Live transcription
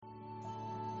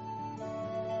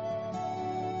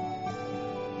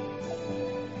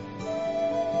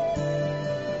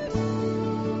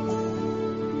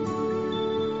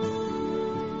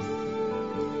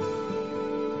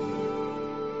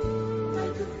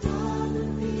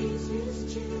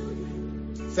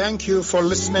Thank you for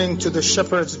listening to the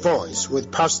Shepherd's Voice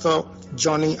with Pastor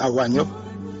Johnny Awanyo.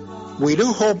 We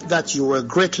do hope that you were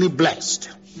greatly blessed.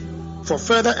 For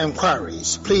further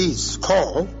enquiries, please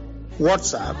call,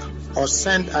 WhatsApp, or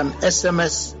send an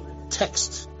SMS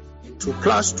text to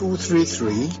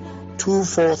 +233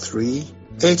 243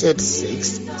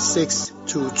 886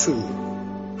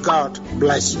 622. God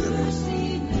bless you.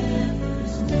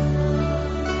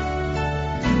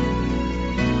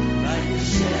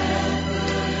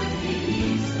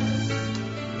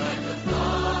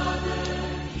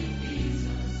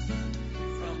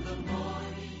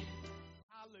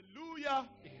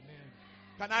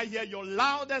 Can I hear your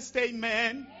loudest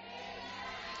amen?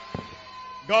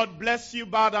 God bless you.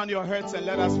 Bow down your heads and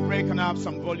let us pray. Can I have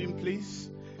some volume, please?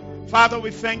 Father, we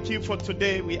thank you for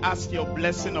today. We ask your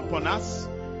blessing upon us.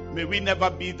 May we never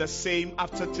be the same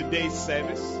after today's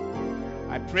service.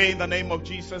 I pray in the name of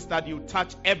Jesus that you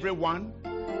touch everyone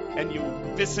and you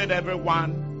visit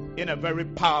everyone in a very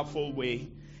powerful way.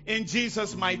 In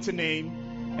Jesus' mighty name.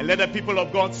 And let the people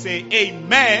of God say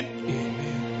amen. Amen.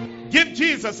 Give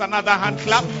Jesus another hand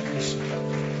clap.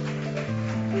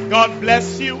 God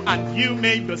bless you, and you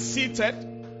may be seated.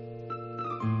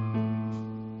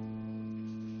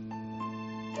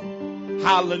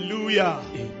 Hallelujah.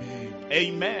 Amen.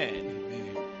 Amen.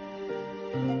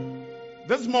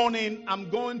 This morning, I'm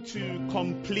going to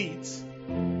complete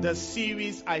the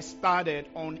series I started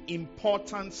on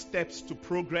important steps to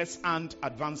progress and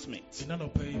advancement.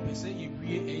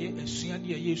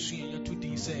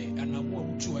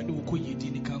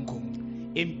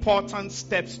 Important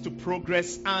steps to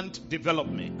progress and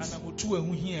development.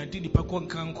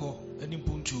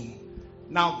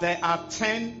 Now, there are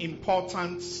 10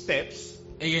 important steps,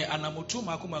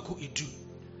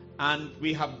 and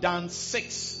we have done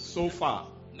 6 so far.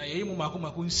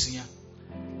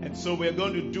 And so we're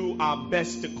going to do our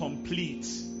best to complete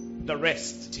the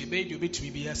rest.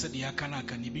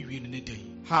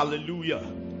 Hallelujah.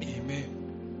 Amen.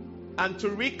 And to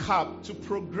recap, to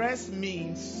progress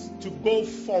means to go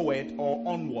forward or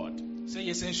onward.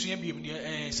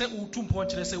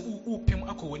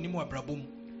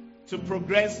 To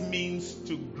progress means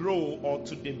to grow or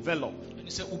to develop.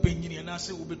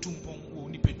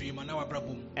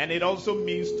 And it also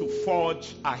means to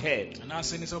forge ahead.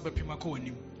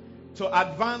 To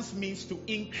advance means to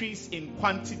increase in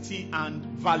quantity and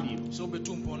value.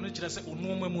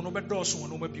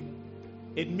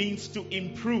 It means to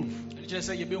improve.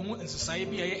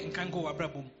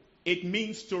 It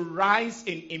means to rise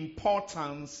in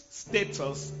importance,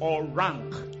 status, or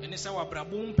rank. And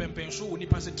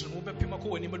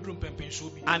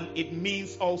it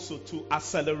means also to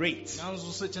accelerate.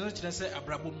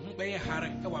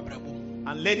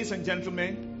 And ladies and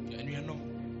gentlemen,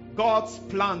 God's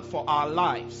plan for our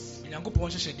lives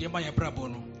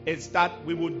is that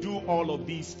we will do all of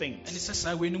these things.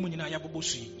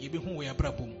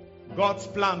 God's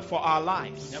plan for our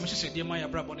lives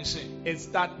is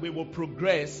that we will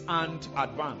progress and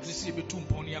advance.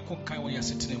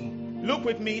 Look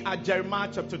with me at Jeremiah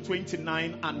chapter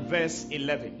 29 and verse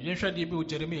 11.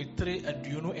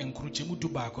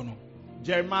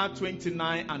 Jeremiah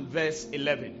 29 and verse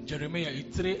 11.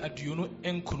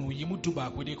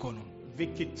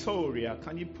 Victoria,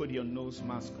 can you put your nose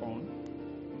mask on?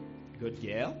 Good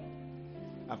girl.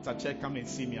 After church, come and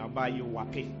see me. I'll buy you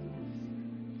wapi.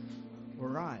 All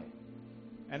right.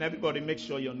 And everybody, make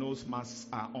sure your nose masks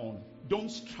are on. Don't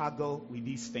struggle with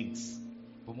these things.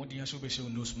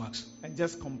 And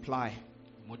just comply.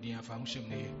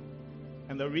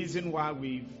 And the reason why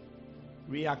we've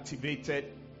reactivated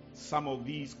some of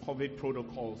these COVID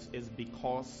protocols is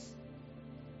because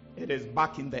it is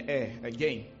back in the air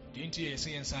again.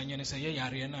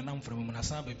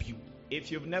 If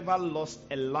you've never lost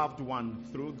a loved one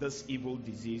through this evil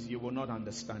disease, you will not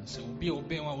understand.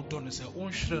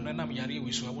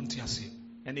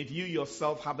 And if you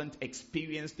yourself haven't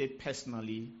experienced it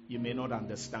personally, you may not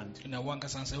understand. And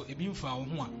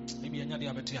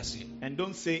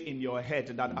don't say in your head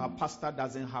that our pastor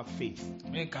doesn't have faith.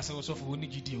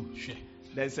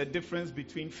 There's a difference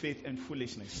between faith and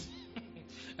foolishness.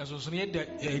 And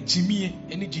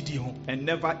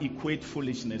never equate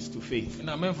foolishness to faith.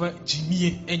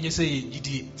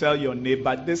 Tell your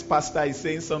neighbor, this pastor is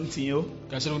saying something.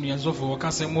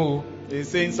 He's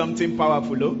saying something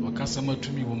powerful.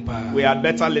 We had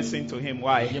better listen to him.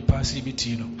 Why?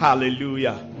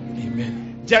 Hallelujah.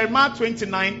 Amen. Jeremiah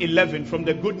 29:11 from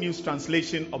the Good News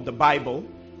Translation of the Bible.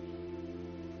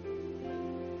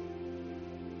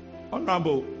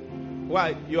 Honorable,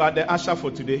 why? You are the usher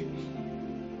for today.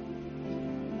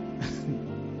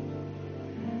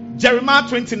 Jeremiah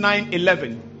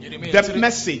 29:11. The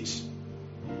message.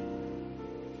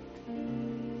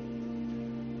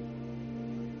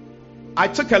 I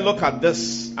took a look at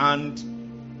this and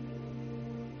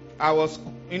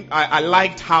I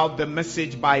liked how the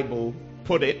Message Bible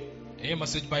put it.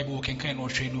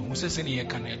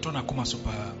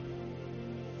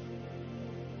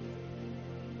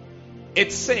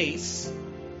 It says,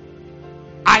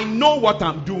 I know what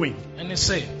I'm doing.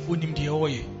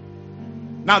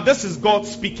 Now this is God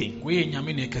speaking.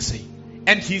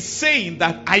 And he's saying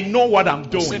that I know what I'm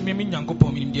doing.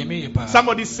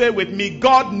 Somebody say with me,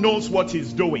 God knows what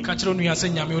he's doing.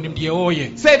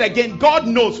 Say it again, God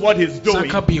knows what he's doing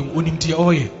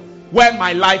where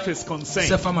my life is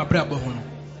concerned.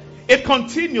 It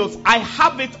continues, I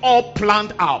have it all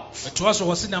planned out.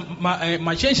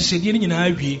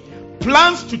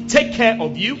 Plans to take care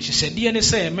of you,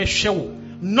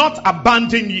 not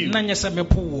abandon you.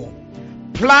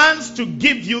 Plans to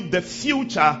give you the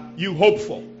future you hope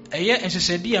for. This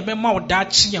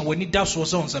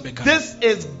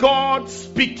is God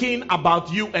speaking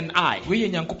about you and I.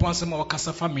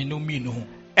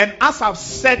 And as I've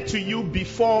said to you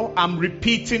before, I'm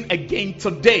repeating again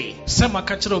today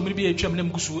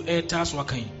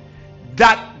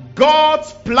that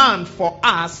God's plan for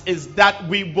us is that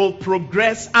we will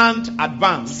progress and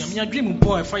advance.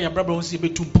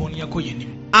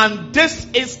 And this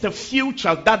is the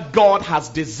future that God has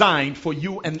designed for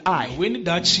you and I.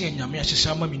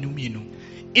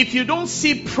 If you don't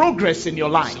see progress in your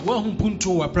life,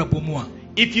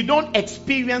 if you don't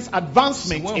experience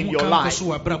advancement in your life,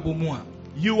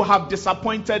 you have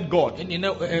disappointed God. Did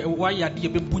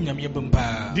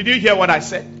you hear what I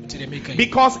said?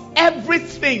 Because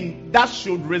everything that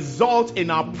should result in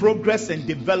our progress and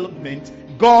development,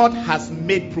 God has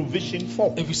made provision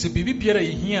for.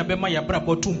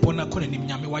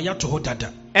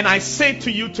 And I say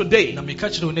to you today,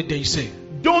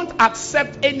 don't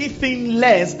accept anything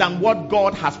less than what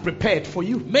God has prepared for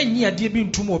you.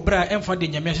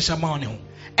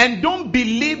 And don't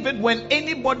believe it when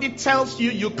anybody tells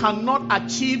you you cannot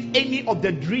achieve any of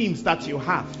the dreams that you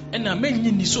have.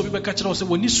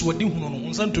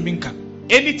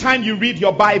 Anytime you read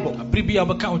your Bible,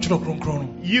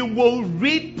 you will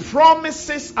read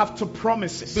promises after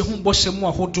promises.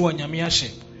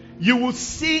 You will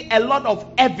see a lot of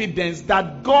evidence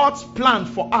that God's plan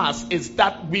for us is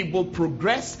that we will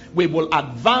progress, we will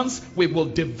advance, we will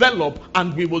develop,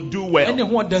 and we will do well. And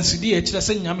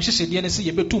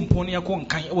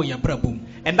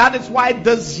that is why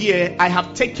this year I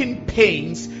have taken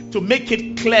pains to make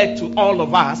it clear to all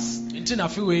of us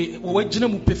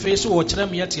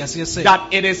that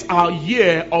it is our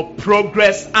year of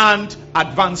progress and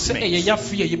advancement. I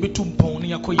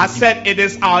said it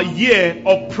is our year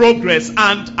of progress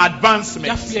and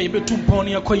advancement.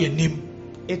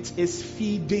 It is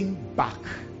feeding back.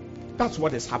 That's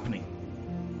what is happening.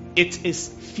 It is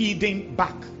feeding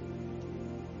back.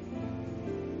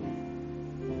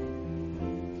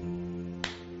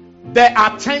 There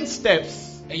are 10 steps.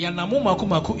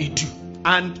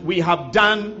 And we have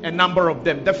done a number of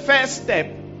them. The first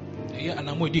step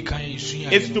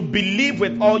is to believe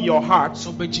with all your heart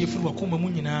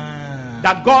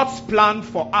that God's plan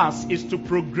for us is to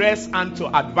progress and to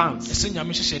advance. The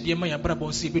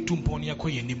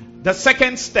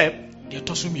second step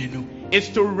is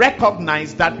to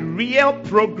recognize that real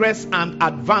progress and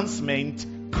advancement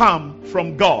come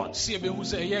from God.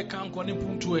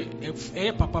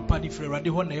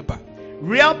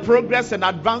 Real progress and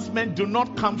advancement do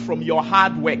not come from your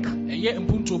hard work.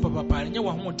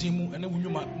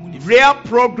 Real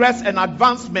progress and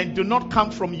advancement do not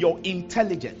come from your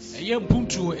intelligence. Real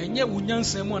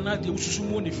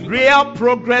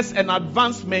progress and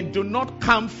advancement do not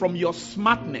come from your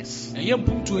smartness.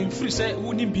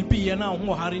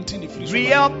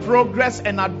 Real progress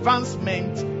and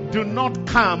advancement do not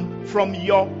come from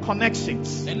your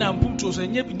connections. And notice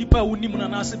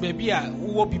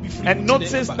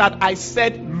that I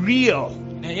said real.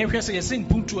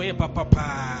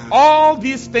 All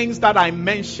these things that I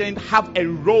mentioned have a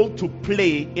role to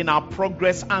play in our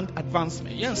progress and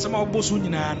advancement. Your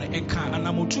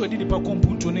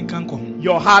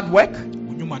hard work,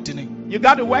 you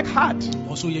got to work hard.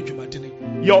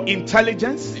 Your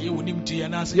intelligence,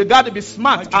 you got to be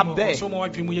smart up there.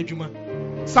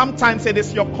 Sometimes it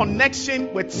is your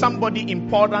connection with somebody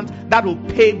important that will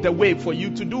pave the way for you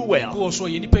to do well. So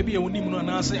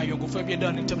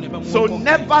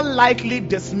never lightly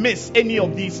dismiss any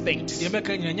of these things.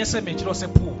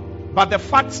 But the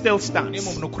fact still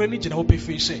stands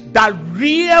that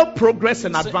real progress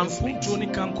and advancement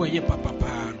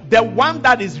the one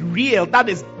that is real,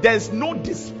 there's no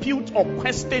dispute or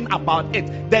question about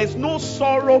it. There's no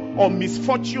sorrow or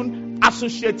misfortune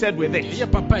associated with it.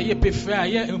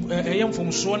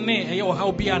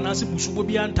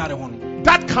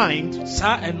 That kind,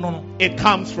 it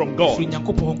comes from God.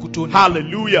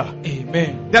 Hallelujah.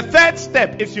 Amen. The third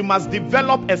step is you must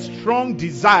develop a strong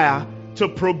desire to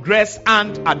progress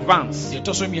and advance.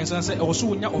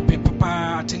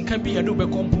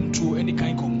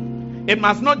 It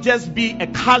must not just be a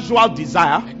casual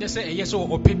desire.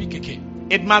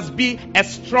 It must be a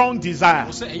strong desire.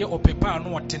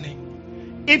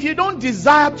 If you don't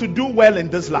desire to do well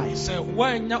in this life, and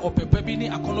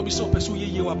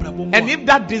if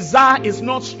that desire is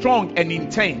not strong and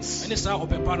intense,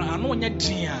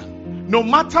 no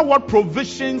matter what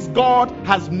provisions God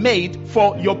has made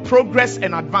for your progress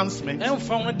and advancement,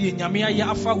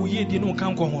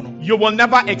 you will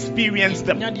never experience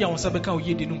them.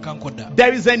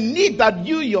 There is a need that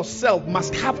you yourself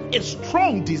must have a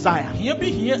strong desire.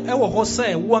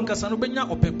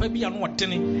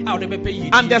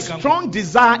 And the strong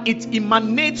desire, it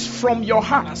emanates from your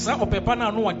heart.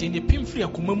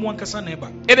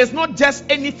 It is not just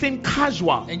anything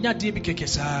casual.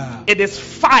 It is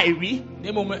fiery.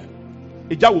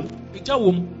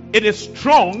 It is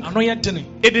strong.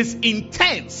 It is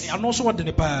intense.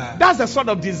 That's the sort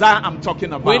of desire I'm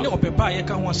talking about.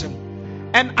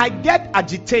 And I get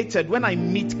agitated when I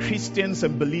meet Christians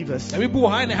and believers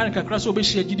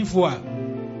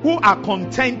who are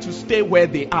content to stay where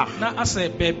they are,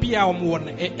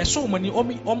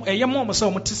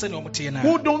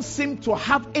 who don't seem to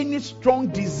have any strong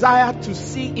desire to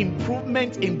see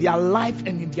improvement in their life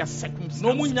and in their circumstances,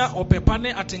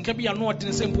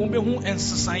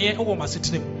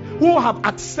 who have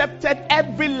accepted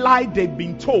every lie they've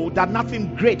been told that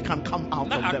nothing great can come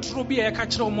out of them.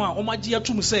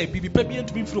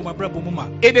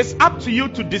 It is up to you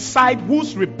to decide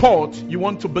whose report you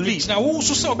want to believe.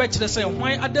 But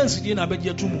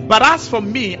as for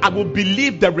me, I will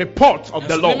believe the report of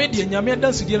the Lord.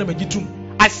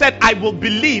 I said I will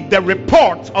believe the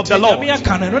report of the Lord.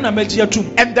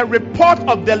 And the report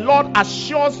of the Lord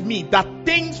assures me that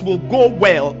things will go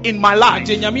well in my life.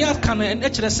 I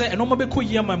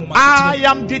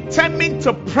am determined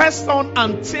to press on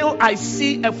until I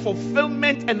see a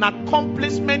fulfillment and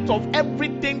accomplishment of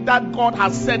everything that God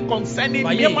has said concerning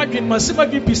me.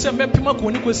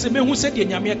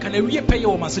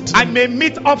 I may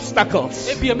meet obstacles.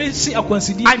 I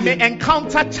may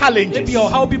encounter challenges.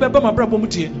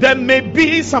 There may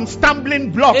be some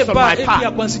stumbling blocks on my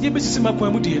path.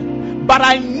 But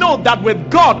I know that with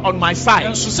God on my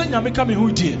side,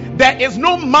 there is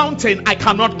no mountain I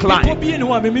cannot climb.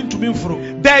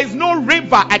 There is no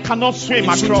river I cannot swim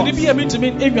across.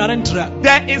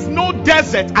 There is no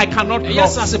desert I cannot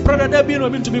cross.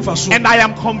 And I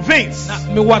am convinced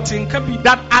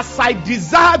that as I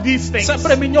desire these things,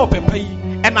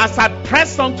 and as I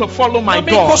press on to follow my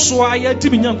God,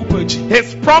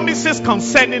 His promises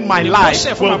concerning my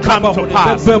life will come to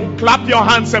pass. Clap your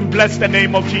hands and bless the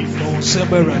name of Jesus.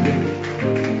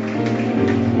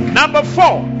 Number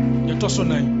 4.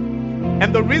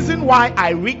 And the reason why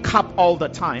I recap all the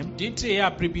time is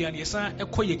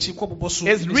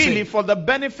really for the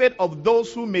benefit of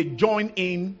those who may join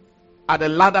in at a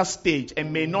latter stage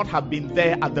and may not have been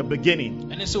there at the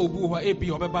beginning.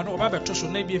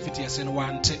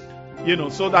 You know,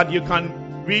 so that you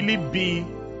can really be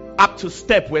up to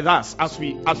step with us as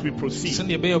we proceed.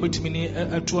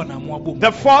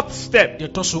 The fourth step,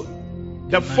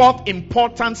 the fourth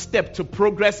important step to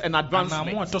progress and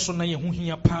advancement,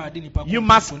 you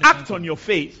must act on your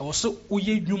faith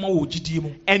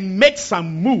and make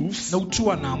some moves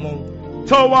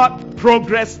toward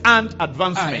progress and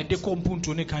advancement.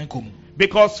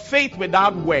 Because faith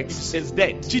without works is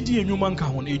dead. So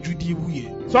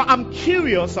I'm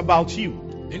curious about you.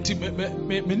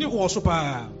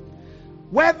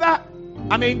 Whether,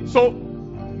 so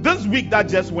this week that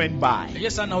just went by,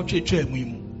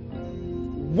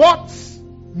 what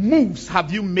moves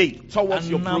have you made towards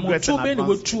your progress and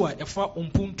advancement?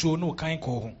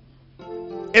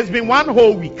 It's been one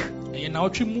whole week.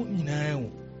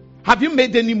 Have you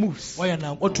made any moves? Have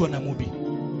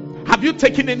you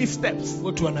taken any steps?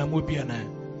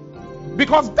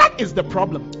 Because that is the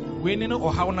problem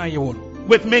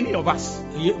with many of us.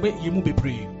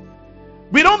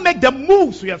 We don't make the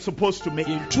moves we are supposed to make.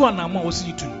 We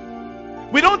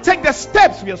don't take the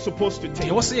steps we are supposed to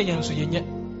take.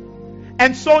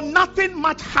 And so nothing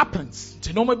much happens.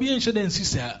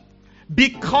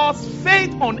 Because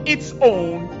faith on its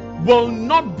own will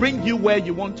not bring you where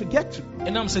you want to get to.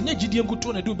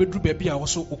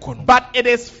 But it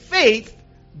is faith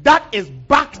that is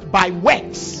backed by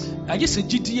works. That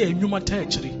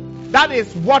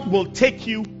is what will take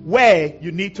you where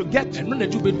you need to get to.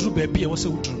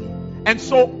 And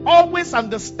so always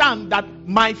understand that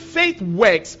my faith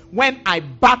works when I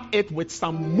back it with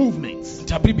some movements.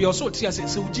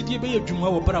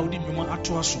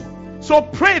 So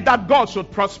pray that God should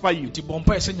prosper you.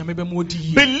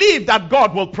 Believe that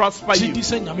God will prosper you.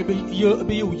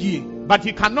 But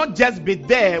you cannot just be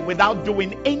there without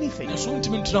doing anything.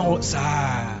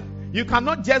 You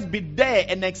cannot just be there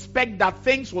and expect that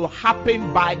things will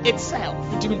happen by itself.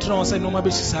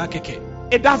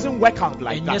 It doesn't work out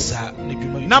like that.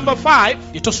 Number 5,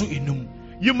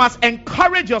 you must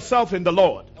encourage yourself in the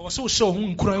Lord. When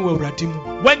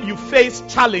you face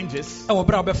challenges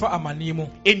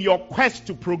in your quest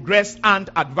to progress and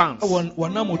advance, learn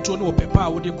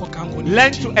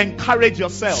to encourage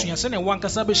yourself.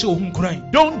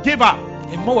 Don't give up.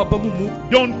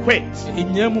 Don't quit.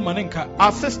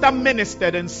 Our sister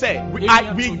ministered and said, we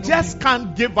just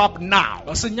can't give up now.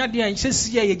 The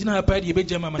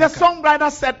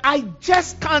songwriter said, I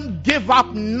just can't give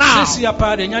up now.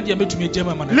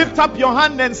 Lift up your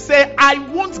hand and say, I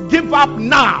won't give up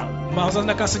now. I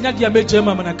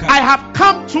have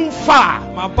come too far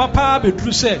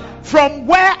from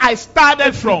where I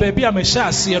started from.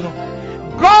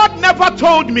 God never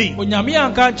told me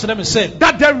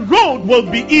that the road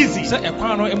will be easy.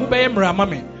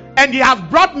 And He has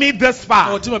brought me this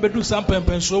far.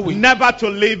 Never to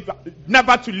leave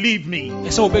me.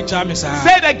 Say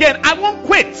it again. I won't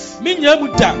quit.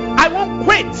 I won't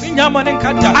quit.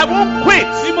 I won't quit.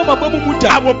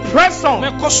 I will press on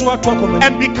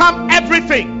and become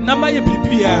everything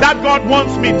that God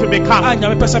wants me to become.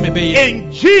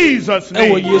 In Jesus'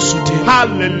 name.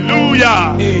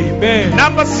 Hallelujah. Amen.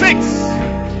 Number 6.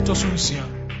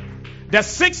 The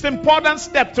sixth important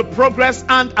step to progress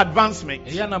and advancement.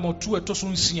 Avoid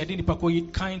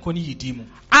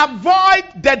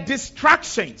the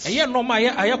distractions.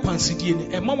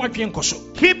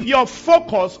 Keep your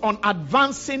focus on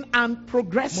advancing and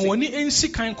progressing.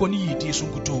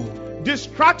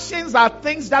 Distractions are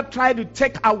things that try to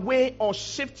take away or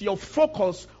shift your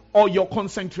focus or your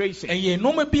concentration. And there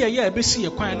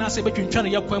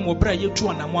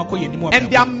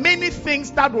are many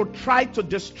things that will try to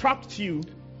distract you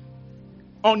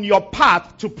on your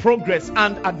path to progress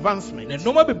and advancement.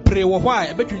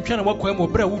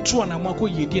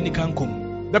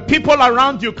 The people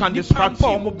around you can distract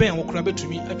you.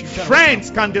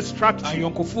 Friends can distract you.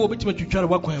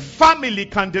 Family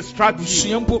can distract you.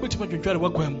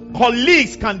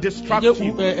 Colleagues can distract you.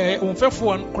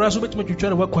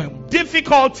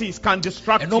 Difficulties can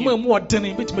distract you.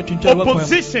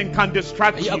 Opposition can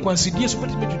distract you.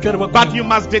 But you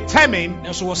must determine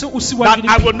that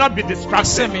I will not be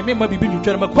distracted.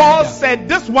 Paul said,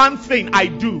 this one thing I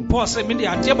do, forgetting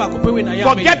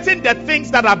the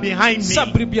things that are behind me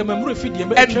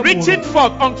and reaching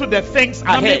forth unto the things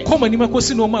ahead.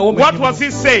 What was he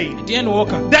saying?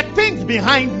 The things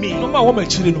behind me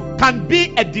can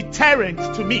be a deterrent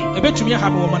to me,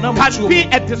 can be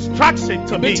a distraction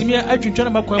to me,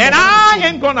 and I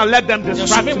ain't gonna let them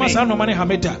distract me.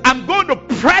 I'm going to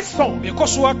press on.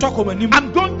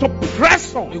 I'm going to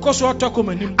press on.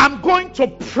 I'm going to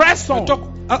press on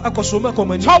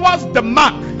towards the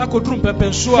mark for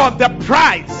the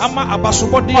prize of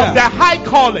the high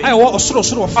calling of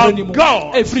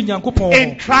God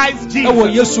in Christ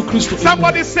Jesus.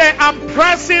 Somebody say, I'm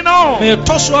pressing on. I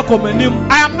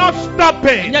am not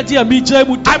stopping.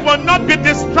 I will not be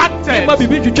distracted.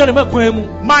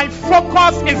 My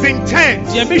focus is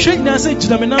intense,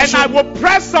 and I will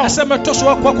press on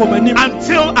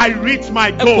until I reach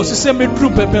my goal.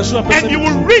 And you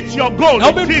will reach your goal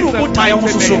in Jesus' mighty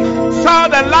name.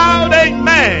 Shout a loud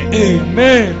amen.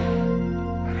 Amen.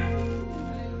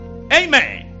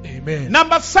 Amen. Amen.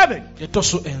 Number 7.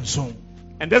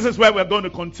 And this is where we're going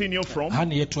to continue from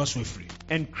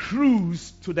and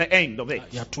cruise to the end of it.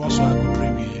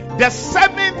 The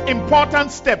 7th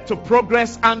important step to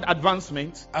progress and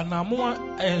advancement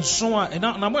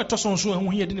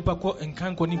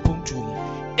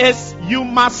is you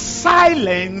must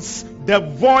silence the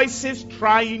voices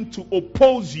trying to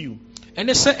oppose you.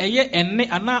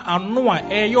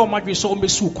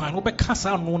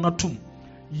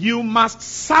 You must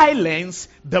silence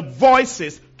the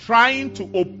voices trying to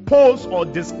oppose or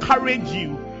discourage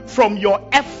you from your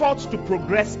efforts to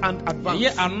progress and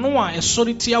advance.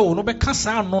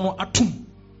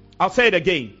 I'll say it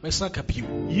again.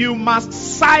 You must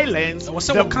silence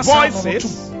the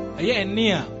voices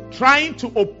trying to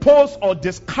oppose or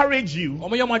discourage you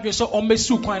from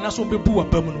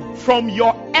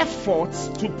your efforts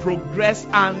to progress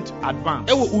and advance.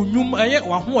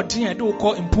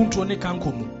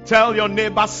 Tell your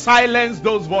neighbor, silence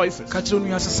those voices. Say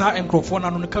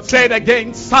it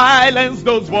again, silence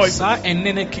those voices.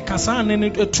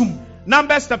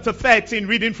 Numbers chapter 13,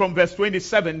 reading from verse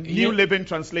 27, New Living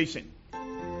Translation.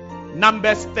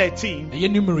 Numbers 13.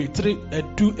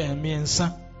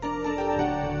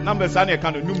 Numbers are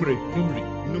kind of numere.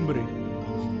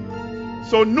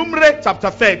 So Numere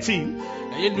chapter 13,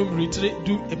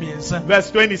 verse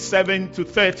 27 to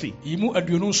 30.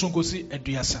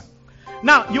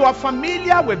 Now you are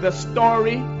familiar with the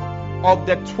story of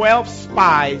the 12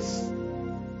 spies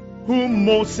whom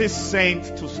Moses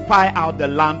sent to spy out the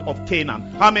land of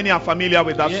Canaan. How many are familiar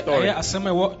with that story?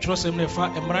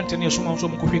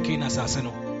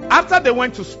 After they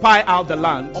went to spy out the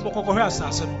land,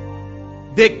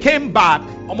 they came back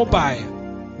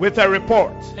with a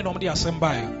report.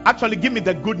 Actually, give me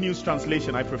the Good News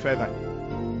Translation. I prefer that.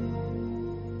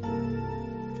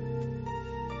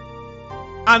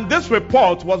 And this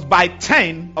report was by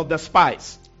 10 of the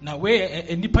spies. There were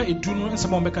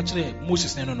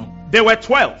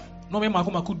 12.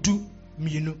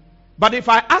 But if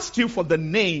I asked you for the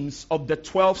names of the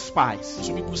 12 spies,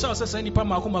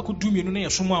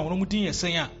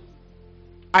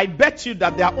 I bet you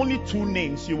that there are only 2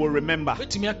 names you will remember.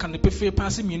 What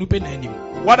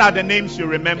are the names you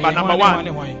remember? Number 1,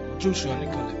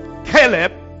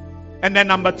 Caleb. And then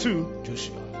number 2,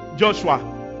 Joshua.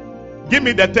 Give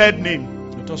me the third name.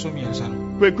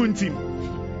 Kwekuntim.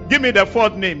 Give me the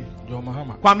fourth name.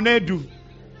 Kwamnedu.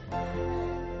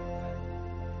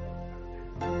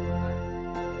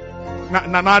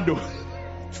 Nanado.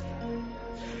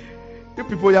 You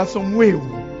people are some way.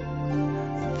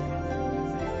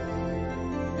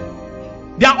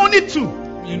 There are only 2.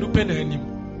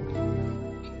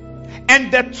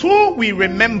 And the 2 we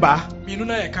remember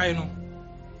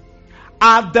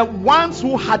are the ones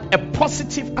who had a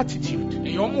positive attitude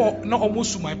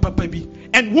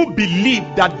and who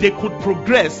believed that they could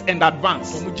progress and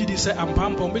advance.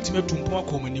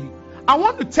 I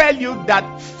want to tell you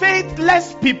that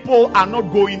faithless people are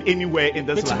not going anywhere in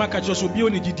this life.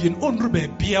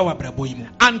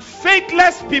 And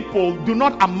faithless people do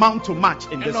not amount to much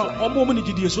in this life.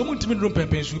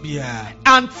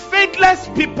 And faithless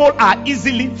people are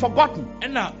easily forgotten.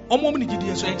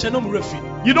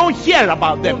 You don't hear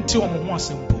about them.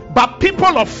 But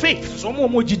people of faith,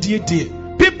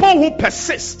 people who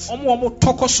persist,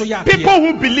 people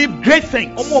who believe great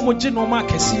things,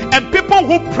 and people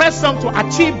who press on to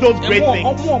achieve those great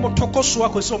things,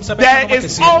 there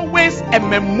is always a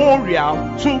memorial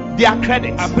to their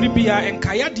credit.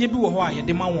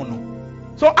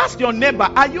 So ask your neighbor,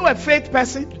 are you a faith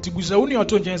person?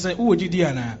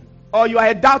 Or you are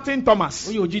a doubting Thomas?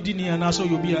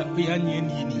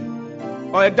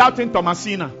 Or a doubting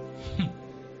Thomasina?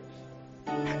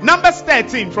 Numbers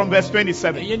 13 from verse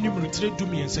 27.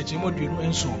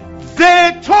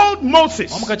 They told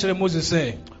Moses,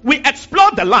 we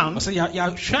explored the land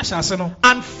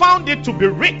and found it to be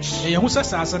rich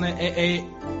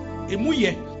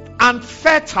and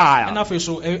fertile,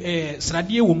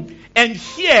 and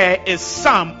here is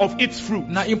some of its fruit.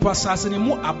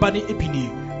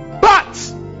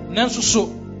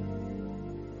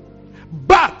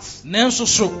 But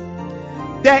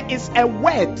there is a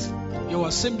word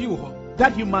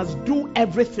that you must do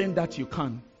everything that you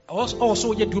can, as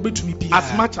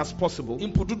much as possible,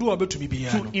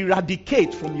 to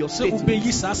eradicate from your statement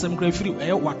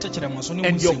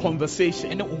and your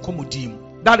conversation.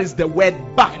 That is the word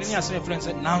but.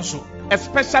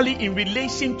 Especially in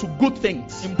relation to good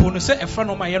things, in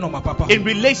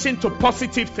relation to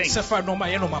positive things.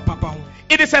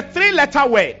 It is a 3-letter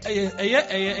word,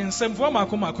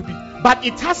 but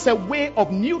it has a way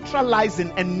of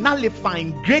neutralizing and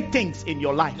nullifying great things in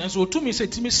your life. So this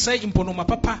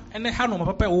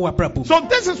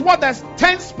is what the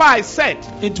 10 spies said.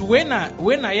 The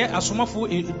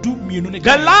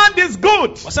land is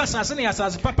good.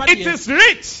 It is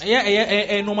rich.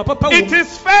 It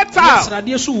is fertile.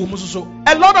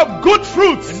 A lot of good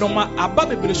fruits. But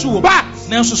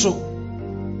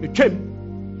it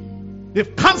came.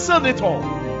 They've cancelled it all.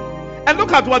 And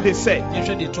look at what they said.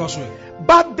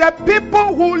 But the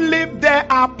people who live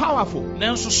there are powerful,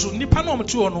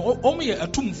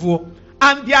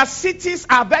 and their cities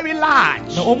are very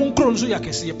large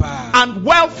and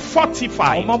well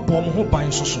fortified.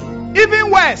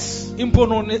 Even worse,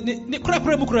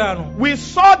 we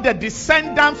saw the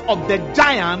descendants of the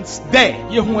giants there.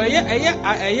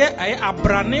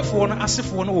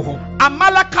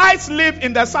 Amalekites live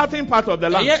in the southern part of the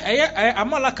land.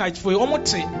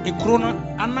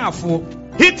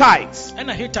 Hittites,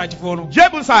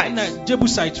 Jebusites,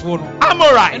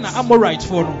 Amorites,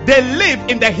 they live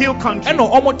in the hill country.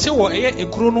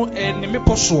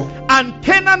 And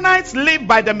Canaanites live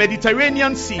by the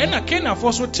Mediterranean Sea and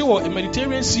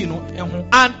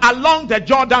along the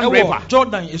Jordan River.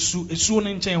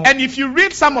 And if you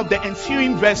read some of the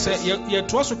ensuing verses,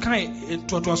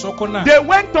 they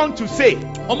went on to say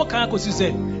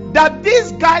that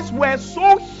these guys were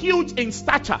so huge in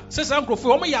stature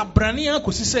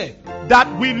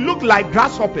that we look like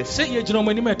grasshoppers in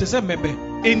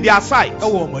their sight.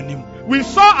 We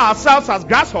saw ourselves as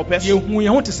grasshoppers,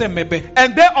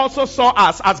 and they also saw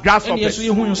us as grasshoppers.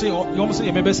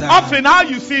 Often, how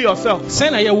you see yourself is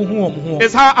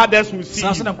how others will see you.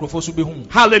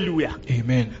 Hallelujah.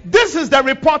 Amen. This is the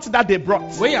report that they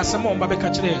brought. They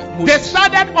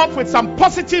started off with some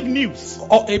positive news.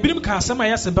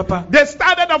 They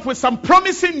started off with some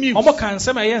promising news.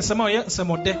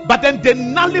 But then they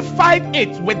nullified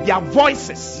it with their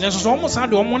voices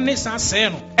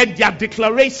and their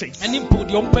declarations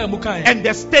and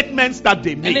the statements that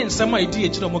they made.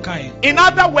 In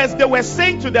other words, they were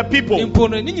saying to the people, it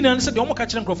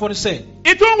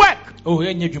won't work.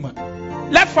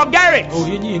 Let's forget it.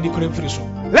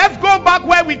 Let's go back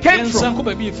where we came from.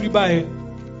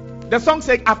 The song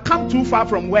said, I've come too far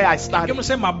from where I started. They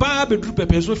said,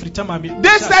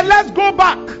 let's go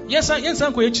back.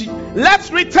 Let's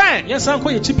return.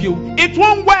 It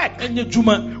won't work.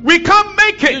 We can't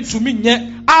make it.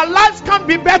 Our lives can't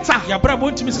be better.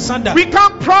 We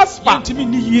can't prosper.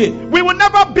 We will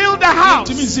never build a house.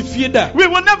 We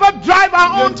will never drive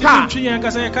our own car.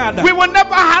 We will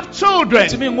never have children.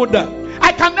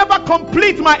 I can never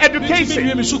complete my education.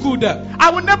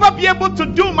 I will never be able to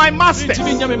do my masters.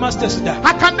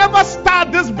 I can never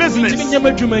start this business.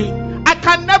 I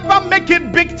can never make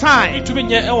it big time.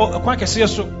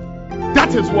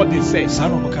 That is what they say.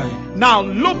 Now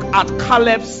look at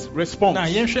Caleb's response.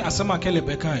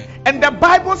 And the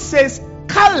Bible says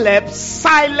Caleb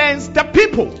silenced the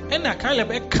people.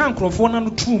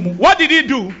 What did he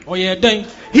do?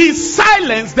 He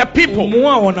silenced the people.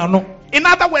 In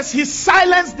other words, he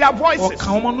silenced their voices.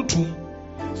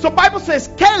 So Bible says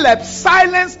Caleb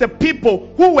silenced the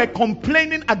people who were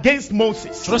complaining against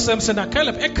Moses. Because at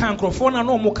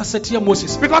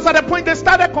the point they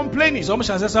started complaining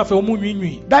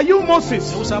that you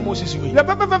Moses, you're a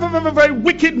very, very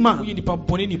wicked man. You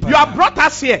have brought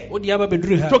us here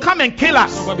to come and kill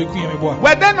us.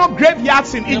 Were there no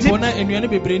graveyards in Egypt?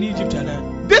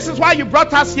 This is why you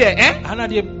brought us here, eh?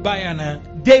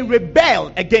 They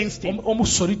rebelled against him.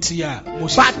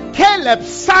 But Caleb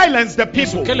silenced the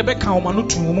people.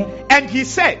 And he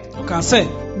said,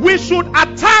 we should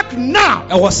attack now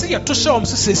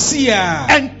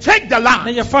and take the land.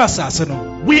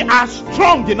 We are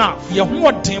strong enough. We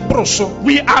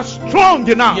are strong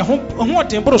enough.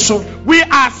 We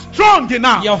are strong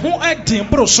enough.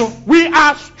 We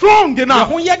are strong enough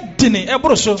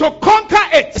to conquer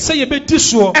it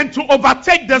and to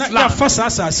overtake this land.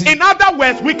 In other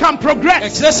words, we can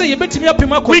progress.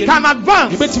 We can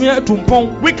advance.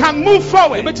 We can move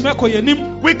forward. We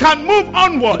can move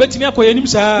onward. We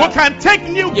can take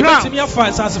new ground. We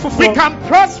can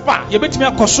prosper. We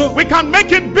can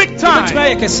make it big time.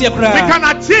 We can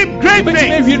achieve great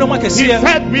things. He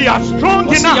said we are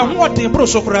strong enough to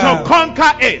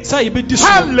conquer it.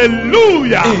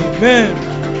 Hallelujah. Amen.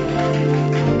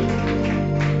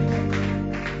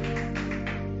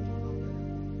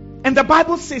 And the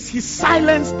Bible says he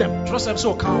silenced them.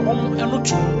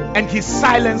 And he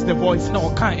silenced the voice.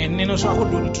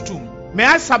 May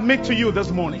I submit to you this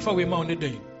morning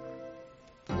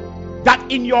that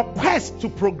in your quest to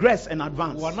progress and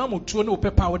advance,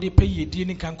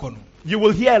 you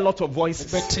will hear a lot of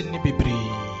voices.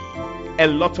 A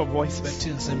lot of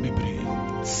voices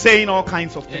saying all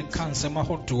kinds of things.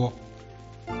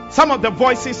 Some of the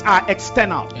voices are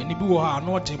external.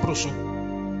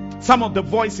 Some of the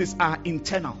voices are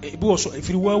internal.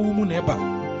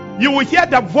 You will hear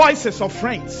the voices of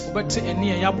friends.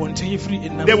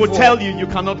 They will tell you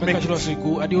cannot make it.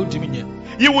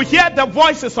 You will hear the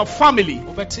voices of family.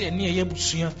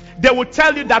 They will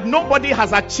tell you that nobody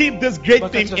has achieved this great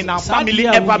thing in our family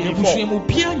ever before.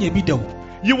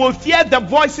 You will hear the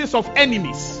voices of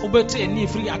enemies.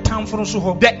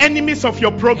 The enemies of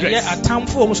your progress.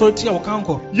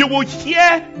 You will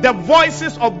hear the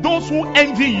voices of those who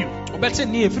envy you.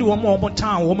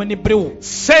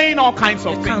 saying all kinds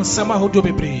of things.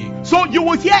 So you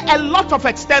will hear a lot of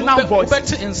external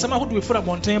voices.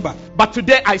 But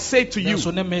today I say to you,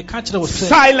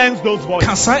 silence those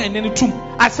voices.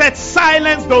 I said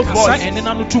silence those voices.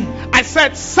 I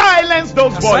said silence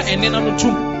those voices.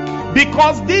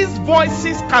 Because these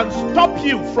voices can stop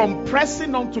you from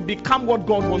pressing on to become what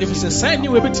God wants you to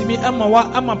be.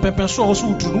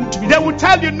 They will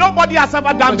tell you nobody has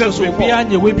ever done this before.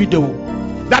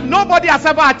 That nobody has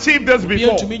ever achieved this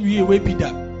before.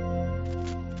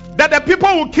 That the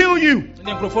people will kill you.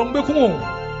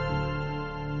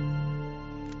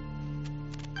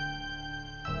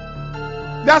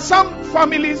 There are some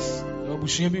families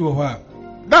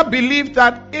that believe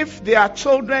that if their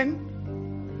children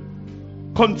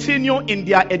continue in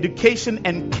their education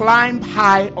and climb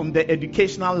high on the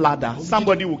educational ladder,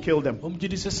 somebody will kill them.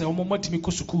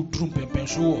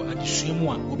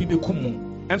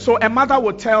 And so a mother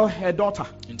will tell her daughter,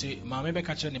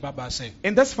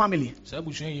 in this family,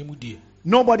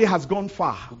 nobody has gone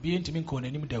far.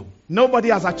 Nobody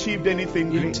has achieved anything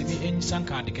great.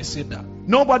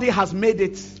 Nobody has made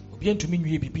it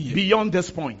beyond this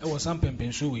point.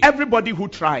 Everybody who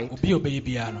tried,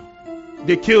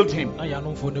 they killed him.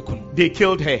 They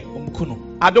killed her.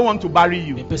 I don't want to bury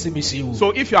you.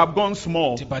 So if you have gone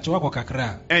small,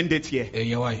 end it here.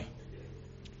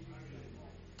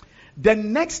 The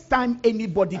next time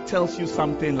anybody tells you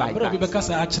something like that,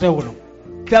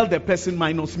 tell the person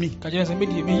minus me.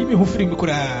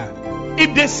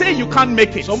 If they say you can't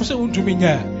make it,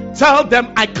 tell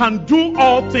them I can do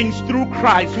all things through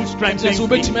Christ who strengthens me. If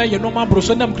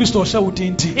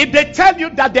they tell you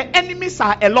that the enemies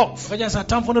are a lot,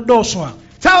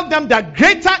 tell them that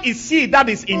greater is he that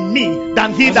is in me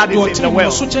than he that is in the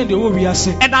world.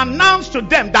 And announce to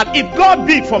them that if God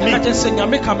be for me,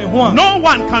 no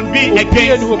one can be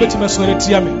against me.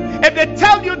 If they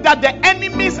tell you that the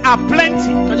enemies are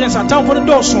plenty and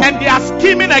they are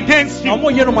scheming against you,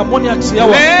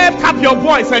 lift up your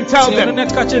voice and tell them,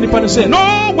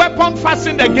 no weapon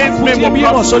fastened against me will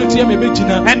prosper.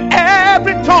 And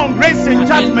every tongue raised in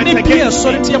judgment against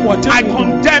me, I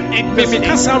condemn it this day.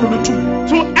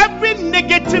 To every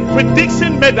negative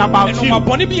prediction made about you,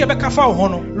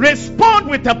 respond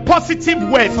with a positive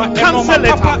word to cancel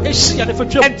it out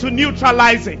and to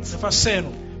neutralize it.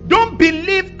 Don't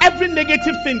believe every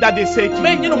negative thing that they say to you.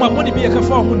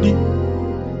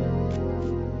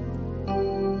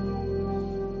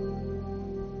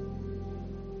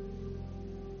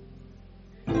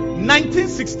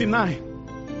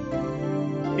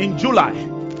 1969, in July,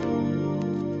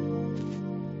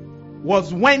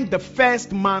 was when the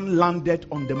first man landed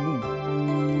on the moon.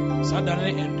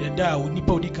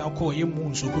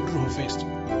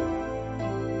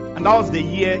 And that was the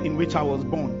year in which I was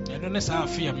born.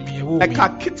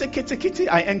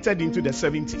 I entered into the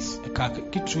 70s.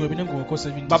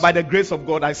 But by the grace of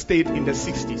God, I stayed in the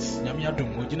 60s.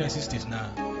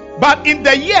 But in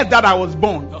the year that I was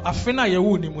born,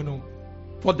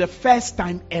 for the first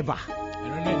time ever,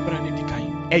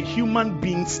 a human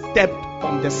being stepped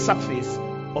on the surface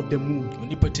of the moon.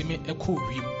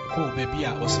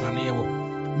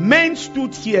 Men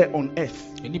stood here on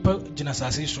earth and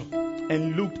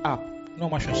looked up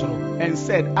and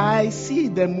said, I see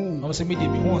the moon.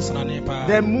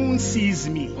 The moon sees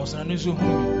me.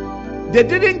 They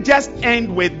didn't just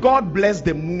end with God bless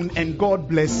the moon and God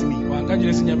bless me.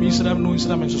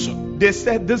 They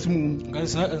said, this moon,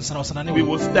 we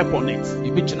will step on it.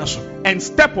 And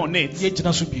step on it, he did.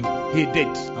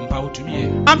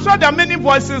 I'm sure there are many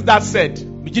voices that said,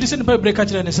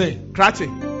 Krati,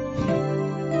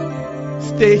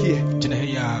 stay here.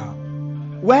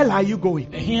 Where are you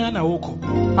going?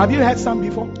 Have you heard some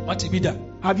before?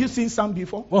 Have you seen some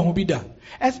before?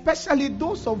 Especially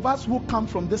those of us who come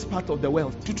from this part of the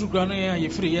world.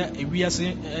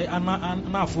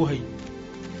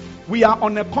 We are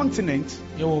on a continent,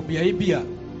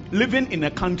 living in a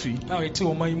country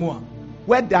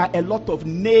where there are a lot of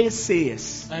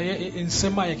naysayers.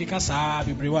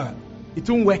 It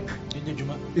won't work.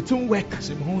 It won't work.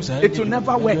 It will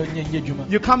never work.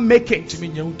 You can't make it.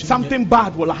 Something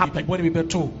bad will happen.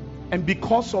 And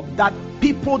because of that,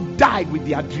 people die with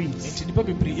their dreams. They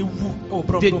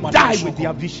die with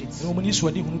their visions.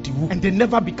 And they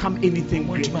never become anything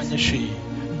great.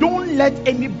 Don't let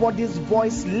anybody's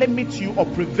voice limit you or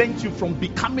prevent you from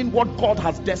becoming what God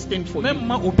has destined for you.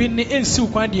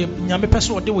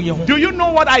 Do you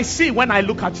know what I see when I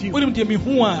look at you?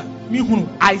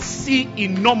 I see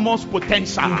enormous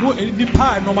potential. I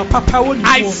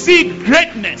see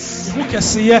greatness.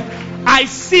 I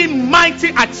see mighty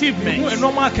achievements.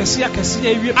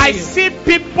 I see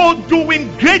people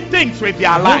doing great things with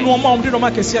their lives.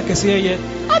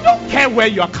 I don't care where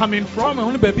you are coming from.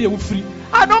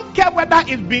 I don't care whether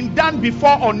it's been done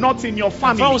before or not in your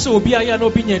family. I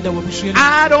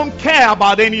don't care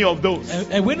about any of those.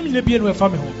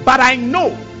 But I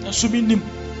know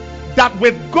that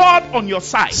with God on your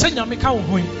side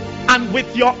and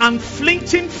with your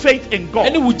unflinching faith in God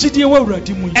and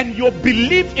your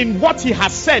belief in what He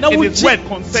has said in His word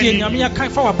concerning you,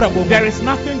 there is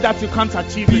nothing that you can't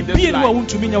achieve in this life.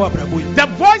 The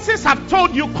voices have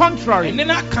told you contrary.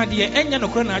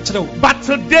 But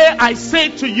today I say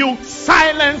to you,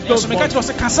 silence those voices.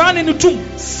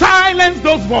 Silence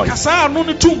those voices.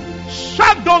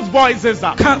 Shut those voices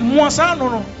up.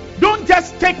 Don't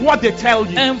just take what they tell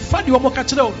you.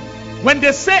 When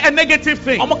they say a negative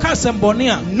thing,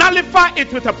 nullify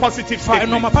it with a positive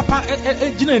statement.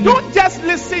 Don't just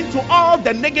listen to all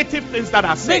the negative things that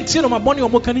are said.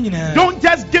 Don't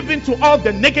just give in to all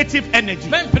the negative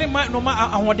energy. When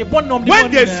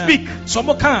they speak,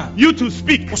 you to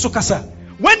speak.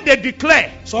 When they declare,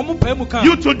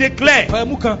 you to declare.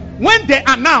 When they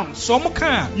announce, you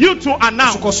to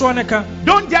announce.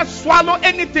 Don't just swallow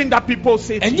anything that people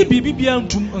say to you.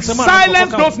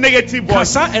 Silence those negative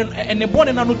voices.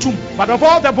 But of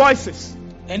all the voices,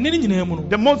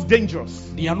 the most dangerous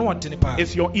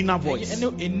is your inner voice.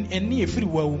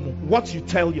 What you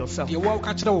tell yourself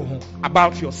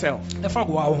about yourself.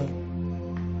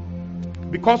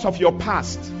 Because of your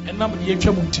past,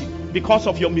 because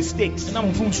of your mistakes,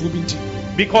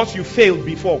 because you failed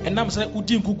before, because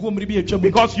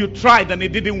you tried and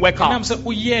it didn't work out,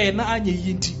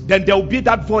 then there will be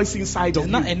that voice inside of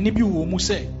you.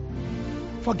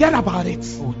 Forget about it.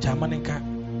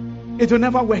 It will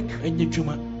never work.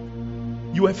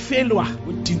 You are a failure.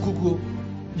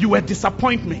 You are a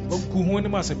disappointment.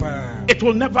 It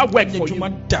will never work for you.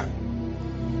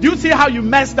 Do you see how you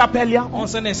messed up earlier? How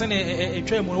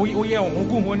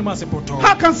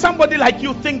can somebody like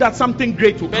you think that something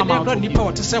great will come out of you?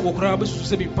 So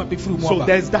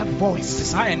there's that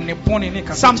voice.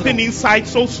 Something inside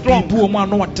so strong,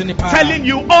 telling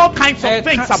you all kinds of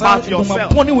things about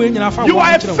yourself. You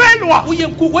are a failure.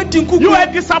 You are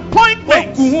a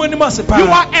disappointment. You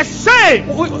are a shame.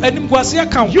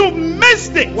 You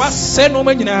missed it. You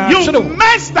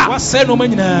messed up.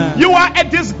 You are a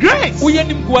disgrace.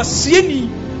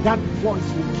 That voice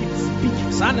will keep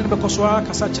speaking, and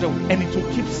it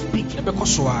will keep speaking,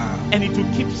 and it will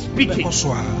keep speaking.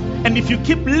 And if you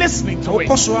keep listening to it,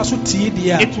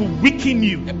 it will weaken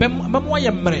you.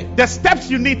 The steps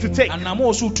you need to take,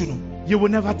 you will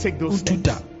never take those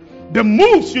steps. The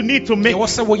moves you need to make,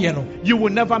 you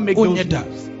will never make those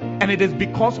moves. And it is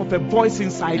because of a voice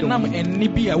inside of you. Not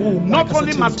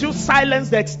only must you silence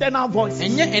the external voices, but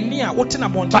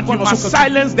you must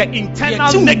silence the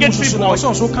internal negative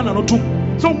voices.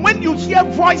 So when you hear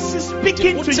voices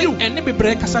speaking to you,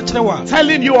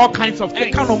 telling you all kinds of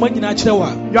things, you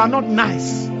are not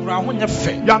nice, you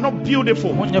are not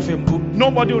beautiful,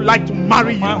 nobody would like to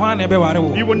marry you,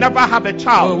 you will never have a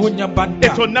child,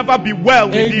 it will never be well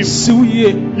with you,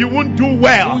 you won't do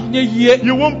well,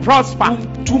 you won't prosper.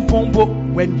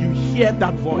 When you hear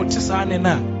that voice,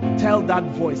 tell that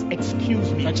voice,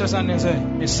 excuse me, shut up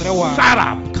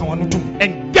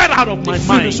and get out of my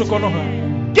mind.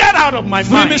 Get out of my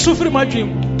mind.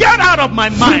 Get out of my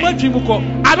mind.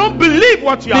 I don't believe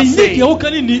what you are saying.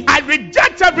 I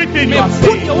reject everything you are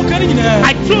saying.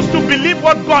 I choose to believe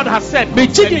what God has said.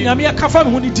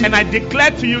 And I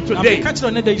declare to you today,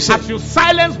 as you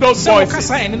silence those voices,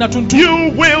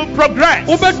 you will progress.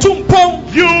 You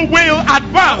will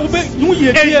advance. In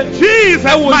Jesus'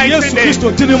 mighty name.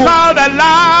 Shout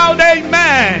aloud,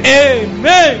 amen.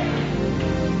 Amen.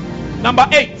 Number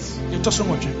 8.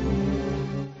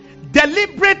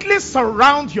 Deliberately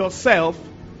surround yourself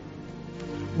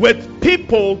with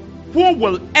people who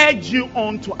will urge you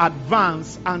on to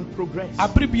advance and progress.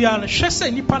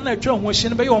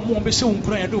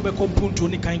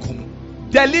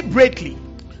 Deliberately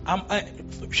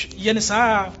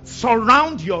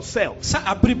surround yourself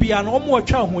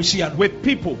with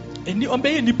people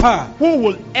who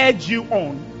will urge you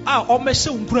on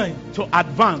to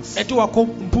advance and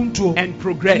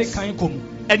progress.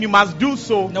 And you must do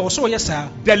so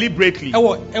deliberately.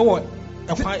 Tell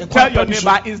your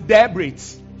neighbor, it's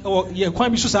deliberate.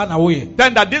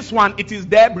 Then that this one, it is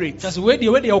deliberate. As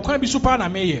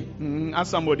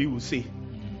somebody will say.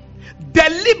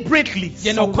 Deliberately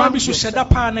surround yourself.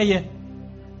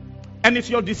 And it's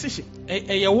your decision.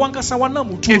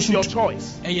 It's your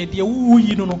choice.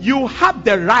 You have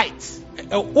the right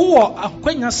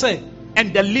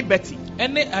and the liberty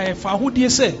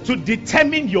to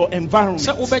determine your environment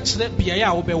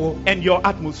and your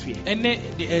atmosphere.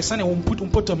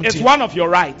 It's one of your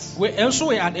rights.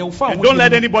 And don't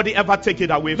let anybody ever take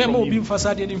it away from you.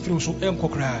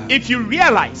 If you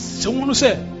realize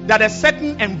that a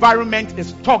certain environment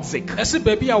is toxic, you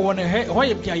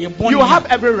have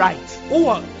every right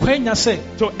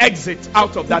to exit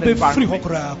out of that environment.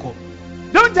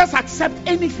 Don't just accept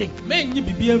anything.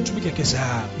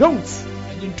 Don't.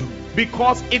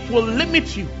 Because it will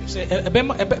limit you,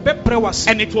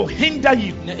 and it will hinder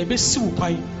you,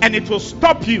 and it will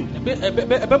stop you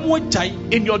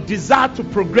in your desire to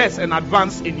progress and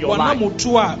advance in your life.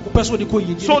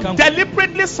 So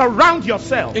deliberately surround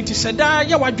yourself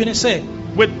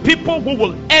with people who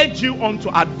will urge you on to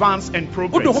advance and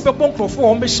progress.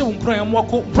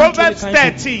 Proverbs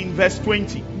 13 verse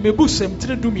 20.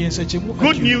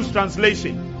 Good News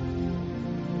Translation.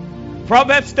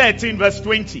 Proverbs 13 verse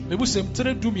 20.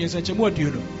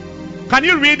 Can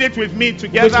you read it with me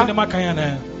together?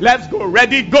 Let's go.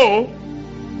 Ready, go.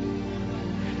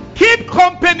 Keep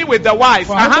company with the wise,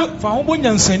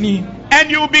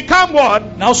 and you will become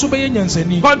what?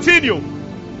 Continue.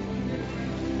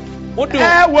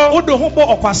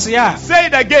 Say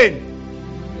it again.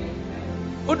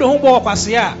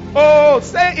 Oh,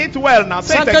 say it well now.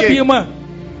 Say it again.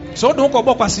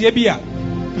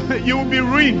 You will be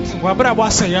ruined.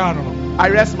 I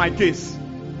rest my case.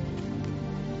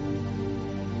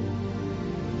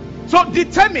 So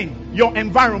determine your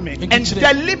environment and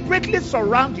deliberately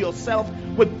surround yourself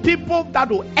with people that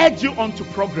will urge you on to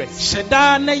progress. People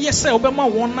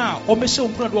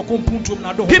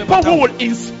who will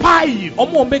inspire you.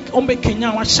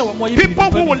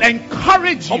 People who will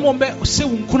encourage you.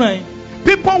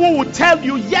 People who will tell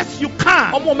you, yes, you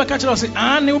can.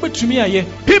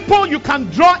 People you can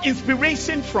draw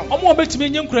inspiration from.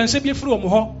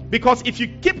 Because if you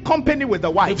keep company with the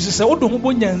wise, you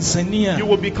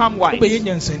will become wise.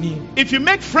 If you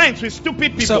make friends with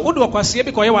stupid people,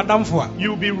 you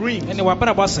will be ruined.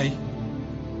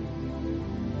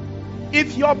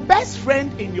 If your best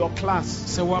friend in your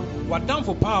class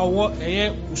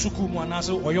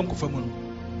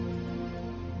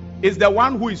is the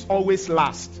one who is always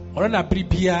last,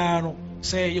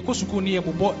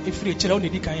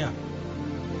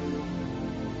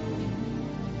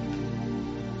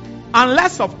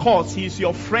 unless of course he is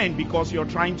your friend because you're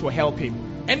trying to help him,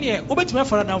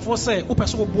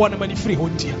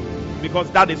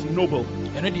 because that is noble.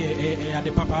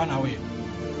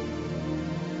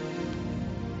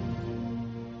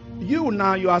 You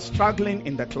now, you are struggling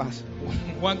in the class.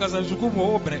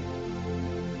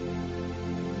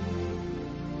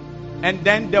 And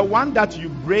then the one that you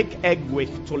break egg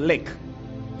with to lick,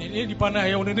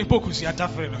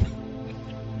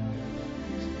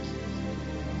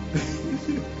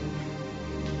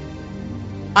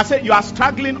 I said you are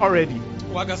struggling already.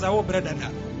 Why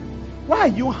are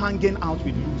you hanging out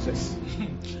with losers?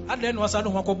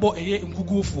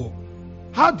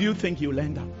 How do you think you'll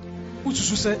end up?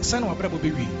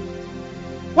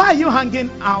 Why are you hanging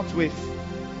out with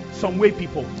some way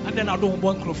people?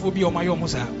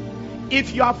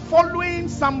 If you are following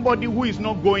somebody who is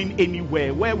not going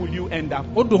anywhere, where will you end up?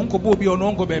 You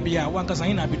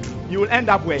will end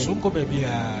up where?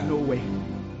 Nowhere.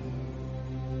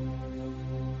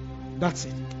 That's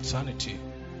it. Sanity.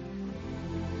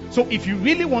 So if you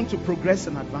really want to progress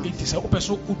and advance,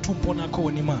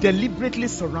 deliberately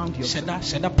surround yourself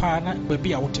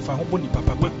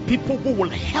with people who will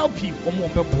help you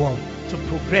to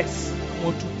progress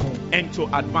and to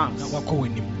advance.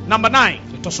 Number 9,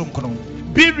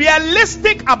 be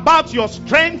realistic about your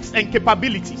strengths and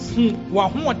capabilities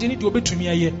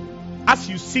as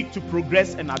you seek to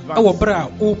progress and advance.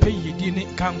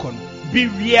 Be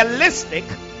realistic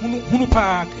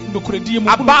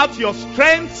about your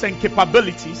strengths and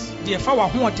capabilities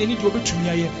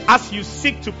as you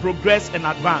seek to progress and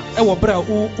advance.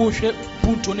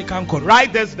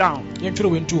 Write this down.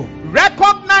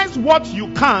 Recognize what you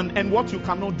can and what you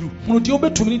cannot do.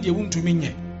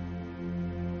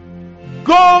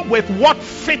 Go with what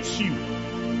fits you.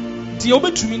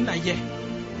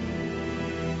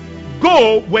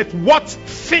 Go with what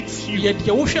fits you. 1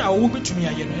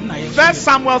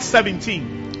 Samuel 17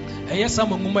 verse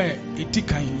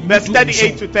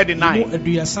 38 to 39.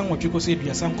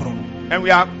 And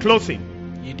we are closing.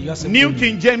 New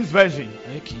King James Version.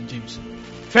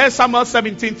 1 Samuel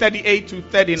 17 38 to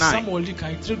 39.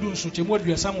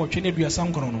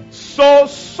 So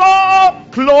Saul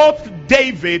clothed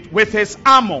David with his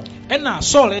armor. You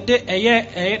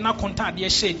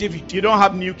don't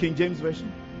have New King James Version?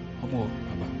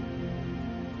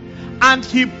 And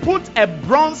he put a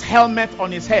bronze helmet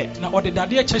on his head. Na ode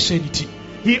dade kyehye ni ti.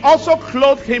 He also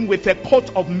clothed him with a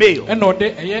coat of mail. And ode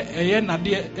eye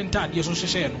nade entade so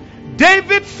hyehye no.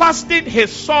 David fastened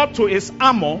his sword to his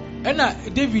armor.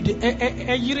 And David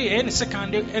yire any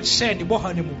second share the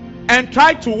boha ne mu. And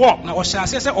tried to walk. Na o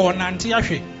hyase se o nante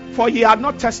ahwe. For he had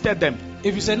not tested them.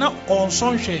 If you say na on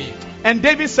son hwe. And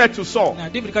David said to Saul, Na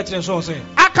David ka kire Saul say,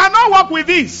 I cannot walk with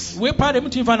these, we pa dem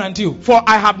tin fa nante o. for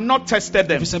I have not tested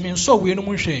them. If you say me so we no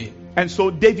mu hwe. And so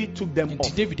David took them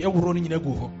off. David ewuro no nyina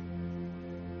gu ho.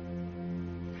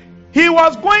 He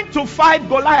was going to fight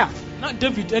Goliath. Na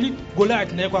David any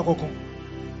Goliath na ekwa kokon.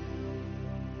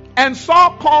 And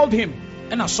Saul called him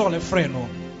And Saul a friend no.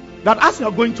 that as you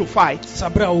are going to fight,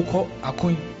 Sabra uko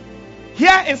akon.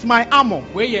 here is my armor.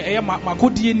 We ye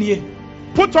makodie nie.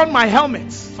 Put on my helmet.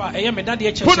 Fa eye me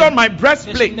dade Put on my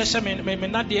breastplate. Ne hye me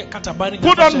nade katabani.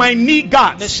 Put on my knee Ne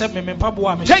guards. hye me mpabo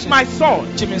a me. Take my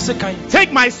sword. Che me sekan.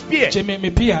 Take my spear. Che me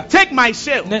pia. Take my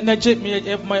shield. Ne je me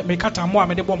katamo a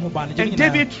me de bom ho ba ne. And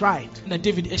David tried, Na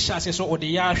David e hye ase so ode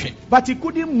ya ahwe. but he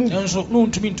couldn't move. Enso no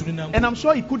ntumi na. And I'm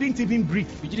sure he couldn't even breathe.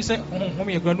 Bigiri se honhom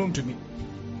ye gra no ntumi.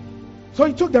 So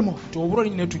he took them off. To obro ni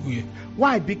na tuguye.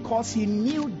 Why? Because he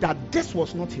knew that this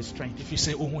was not his strength. If you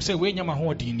say ohun say we nyama ho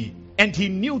odi ni. And he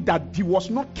knew that he was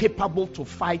not capable to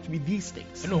fight with these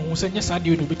things. No ohun say nyesa de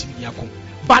no betimi dia kom.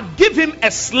 But give him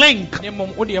a sling Ne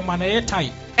mom ode ma na ye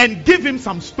tai. and give him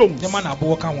some stones Ne ma na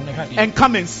abo ka ho ne hwade. and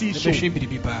come and see Ne show. be hwe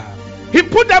biribi ba. He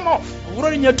put them off.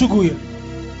 Obro ni nya tuguye.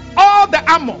 All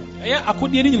the armor. Eye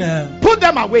akodie ni nyina. Put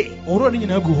them away. Obro ni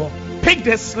nyina gu ho. Pick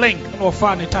the sling. Na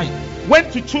ofa ne tai.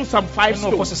 Went to choose some 5 No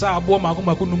ko stones. se abo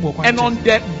mako numu ko. And on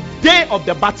the day of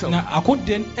the battle, na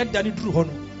akodie eda ni duru ho no.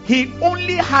 he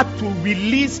only had to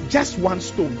release just 1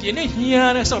 stone. Ye ne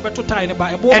hia na se obeto tai ne ba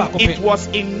ebo ba And ko it pe. was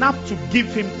enough to give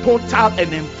him total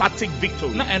and emphatic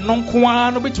victory. Na eno nko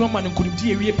a no betimo ma ne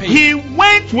nkunimdi ewie pe. He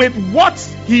went with what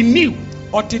he knew.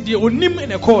 Ote de onim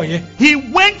ne ko ye. He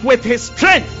went with his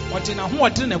strength. Ote na ho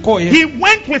ote ne ko ye. He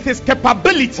went with his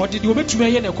capability. Ote de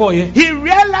obetumi ye ne ko ye. He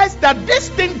realized that this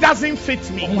thing doesn't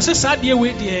fit me. Ohun se sa de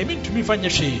we de me ntumi fa nye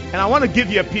hwe. And I want to give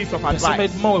you a piece of Advice.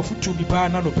 advice. Ma wa futu bi pa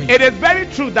na no pe. It is very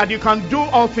true that you can do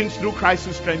all things through Christ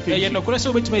who Ye strengthens no you. kore se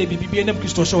obetumi ye bibi enam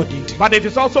Kristo so de nti. But it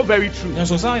is also very true Na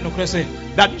so sa no kore se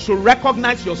that you should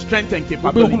recognize your strength and obehunu de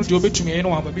capabilities. obetumi ye no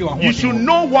wa ba bi wa ho. You should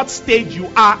know what stage you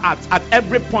are at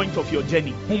every point of your journey.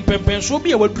 Hum pempen so bi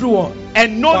e waduru wo.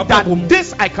 And know that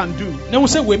this I can do Na wo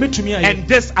se we metumi aye. and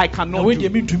this I Na cannot we de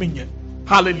do. me ntumi nye.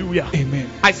 Hallelujah. Amen.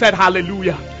 I said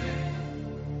hallelujah.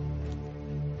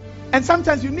 And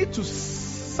sometimes you need to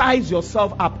size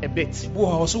yourself up a bit. Wo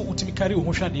ha so utimi carry wo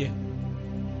ho hwade.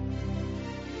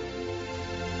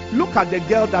 Look at the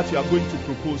girl that you are going to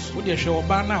propose. Wo de hwe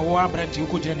oba na wo abranti wo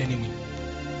ko gina nanim.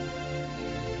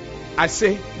 I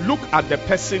say, look at the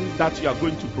person that you are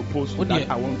going to propose to that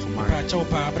I want to marry. Pa cha wo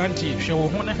pa abranti hwe wo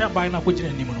ho na hwe ba na ko gina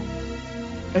nanim no.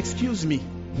 Excuse me,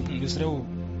 Bisre wo.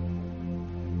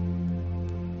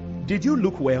 did you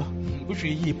look well? Wo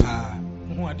hwe yi pa.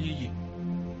 Ho ade yi.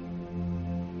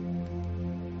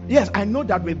 Yes, I know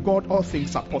that with God all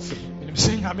things are possible. I'm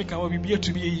saying I make our baby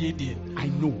to be a year. I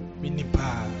know.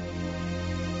 Minipa.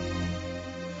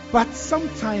 But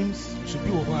sometimes So be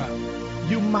over.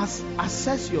 you must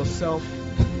assess yourself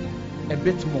a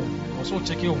bit more Also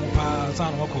check your pa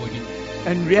san work on it.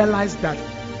 and realize that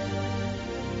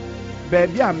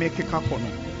baby I make a couple.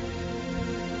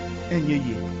 And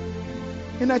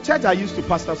in a church I used to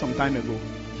pastor some time ago,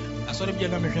 I saw the be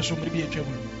a me so maybe a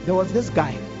trouble. there was this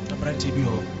guy The branch be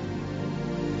ho.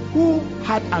 who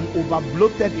had an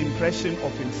over-bloated impression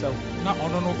of himself. Na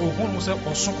ono no ohun se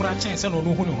osokura chen se no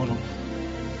no hu ni ho no.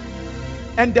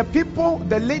 And the people,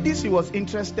 the ladies he was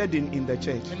interested in the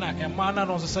church Na e ma na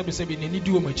no se be ni ni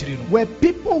di o machiri no. were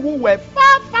people who were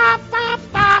far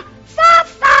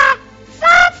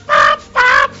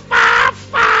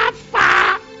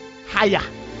higher.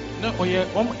 Na oye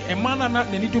e ma na na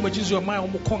ni di o machiri so ma o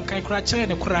mo kon kan kura chen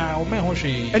ne kura o ma ho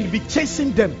hwe. And be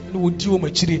chasing them. Na wo di o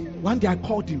machiri. One day I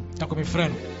called him. Ta ko me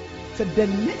friend. Said the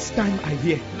next time I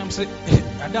hear Na me say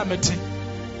ada meti.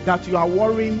 that you are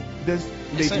worrying this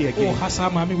lady Oh again,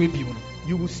 hasa ma me we bi no.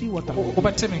 you will see what I will O do.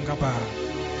 ba teme nka pa.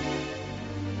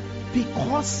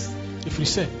 Because If you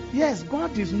say yes,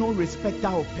 God is no respecter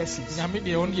of persons. nyame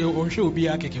de on hwe obi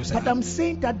akeke o say. But I'm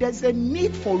saying that there's a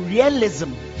need for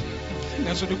realism.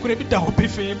 Na so de kure bi da ho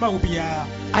pefe ma obi a.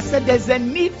 I said there's a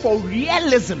need for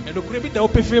realism Na de kure bi da ho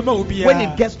pefe ma obi a. when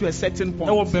it gets to a certain na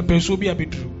wo point. pepe so bi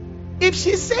abedru. If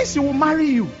she says she will marry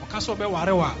you, O ka so be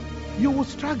ware wa. you will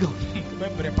struggle. Be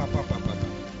bre papa.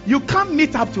 You can't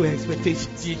meet up to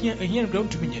expectations.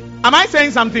 Am Am I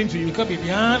saying something to you?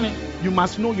 You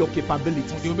must know your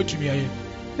capabilities.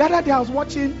 The other day I was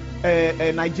watching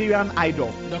a Nigerian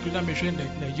Idol.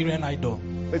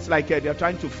 It's like they're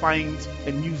trying to find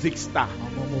a music star.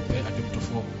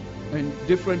 And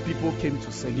different people came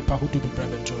to sing. And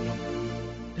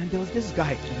there was this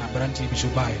guy.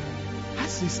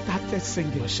 As he started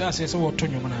singing,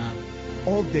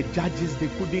 all the judges, they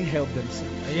couldn't help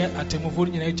themselves.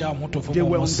 They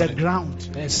were on the ground.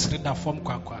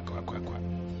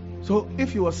 So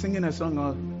if you were singing a song,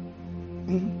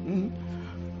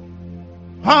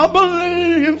 I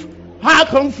believe I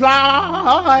can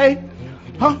fly.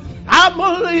 I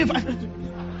believe.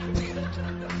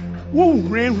 Who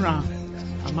ran around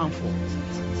a man for?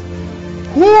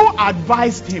 Who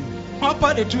advised him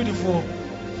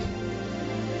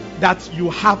that you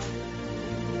have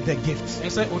the gift?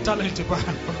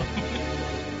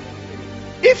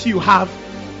 If you have,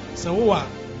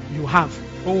 you have.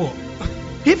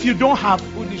 If you don't have,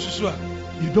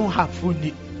 you don't have.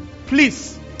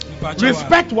 Please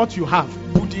respect what you have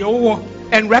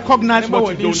and recognize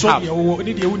what you don't have.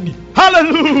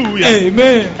 Hallelujah.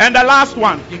 Amen. And the last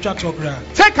one,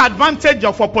 take advantage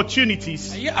of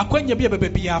opportunities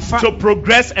to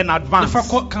progress and advance.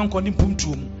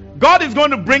 God is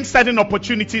going to bring certain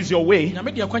opportunities your way,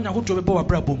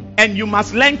 and you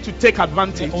must learn to take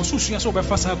advantage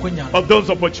of those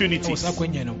opportunities.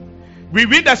 We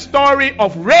read the story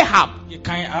of Rahab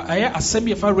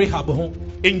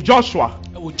in Joshua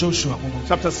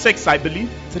chapter 6, I believe.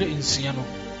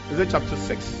 Is it chapter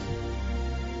 6?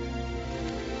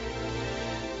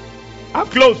 I've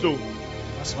closed though.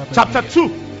 Chapter 2.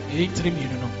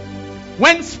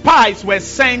 When spies were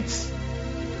sent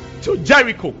to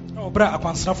Jericho,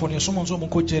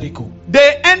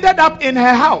 they ended up in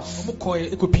her house,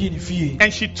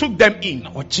 and she took them in,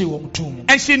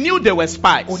 and she knew they were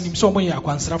spies,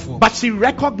 but she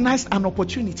recognized an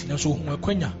opportunity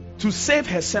to save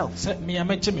herself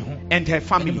and her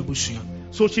family.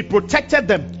 So she protected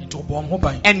them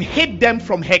and hid them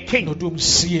from her king.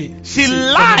 She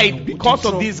lied because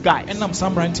of these guys,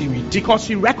 because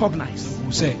she recognized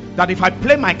that if I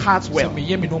play my cards well,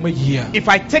 if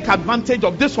I take advantage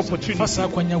of this opportunity,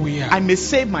 I may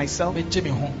save myself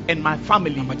and my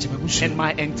family and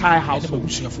my entire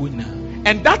household.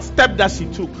 And that step that she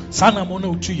took,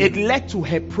 it led to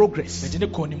her progress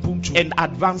and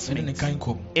advancement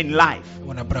in life.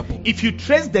 If you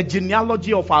trace the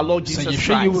genealogy of our Lord Jesus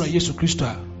Christ,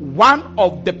 one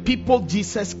of the people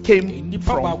Jesus came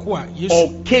from or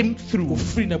came through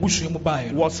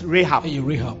was Rahab.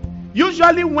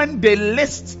 Usually when they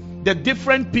list the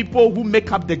different people who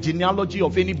make up the genealogy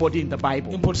of anybody in the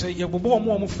Bible,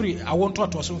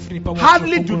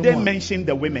 hardly do they mention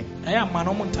the women.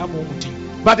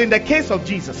 But in the case of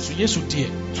Jesus,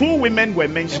 2 women were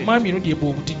mentioned: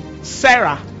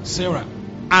 Sarah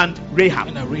and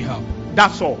Rahab.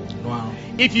 That's all. Wow.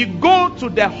 If you go to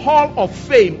the Hall of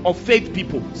Fame of faith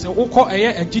people,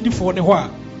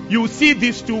 you see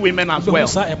these 2 women as well.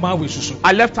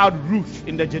 I left out Ruth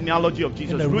in the genealogy of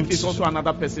Jesus. Ruth is also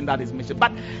another person that is mentioned.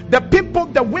 But the people,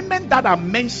 the women that are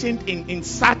mentioned in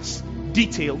such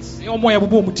details are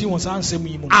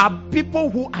people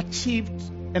who achieved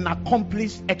and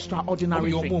accomplished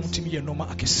extraordinary things.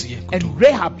 And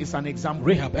Rahab is an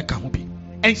example.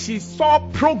 And she saw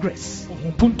progress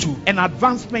and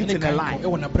advancement in her life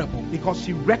because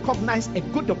she recognized a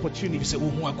good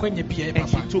opportunity and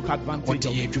she took advantage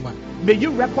of it. May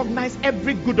you recognize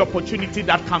every good opportunity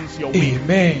that comes your way.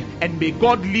 Amen. And may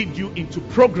God lead you into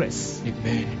progress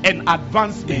and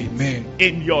advancement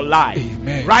in your life.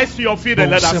 Amen. Rise to your feet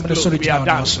and let us close. We are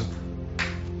done.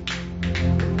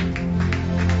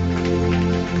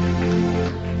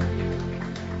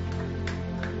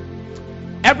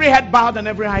 Every head bowed and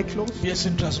every eye closed. We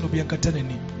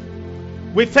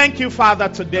thank you, Father,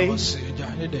 today,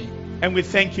 and we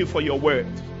thank you for your word.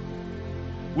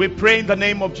 We pray in the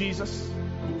name of Jesus.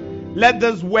 Let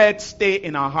this word stay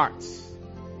in our hearts.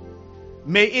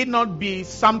 May it not be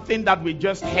something that we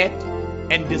just heard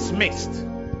and dismissed,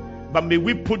 but may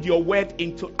we put your word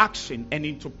into action and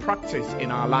into practice in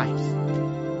our lives.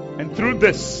 And through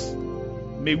this,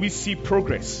 may we see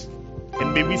progress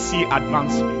and may we see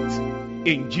advancement.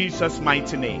 In Jesus'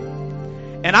 mighty name.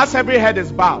 And as every head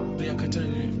is bowed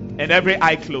and every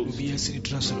eye closed,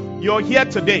 you're here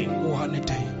today,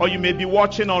 or you may be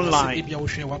watching online.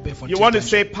 You want to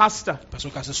say, Pastor,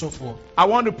 I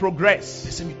want to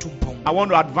progress. I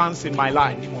want to advance in my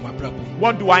life.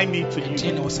 What do I need to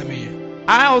do?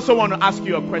 I also want to ask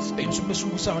you a question. nso mesu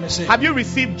busa wɔn sɛ Have you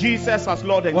received Jesus as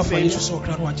Lord and wafa yesu Savior? sɛ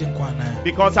ɔkra no wagye nkwa anaa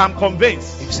Because I'm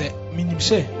convinced efisɛ menim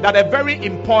sɛ that a very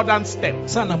important step,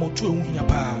 saa na motu ehu hia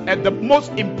paa and the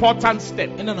most important step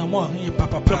ɛna na mo ahoyɛ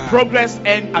papa to paa progress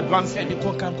and advancement ɛde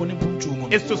kɔnka nkɔ ne mpuntuo mu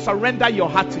is to surrender your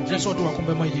heart to ɛsɛ Jesus ɔde wakɔ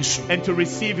bɛma yesu and to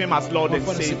receive Him as Lord and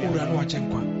wafa no sɛ Savior. owura no wagye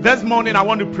nkwa This morning I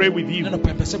want to pray with ɛna you. no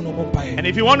pɛmpɛ sɛ no ɔbɔ mpaeɛ And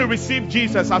if you want to receive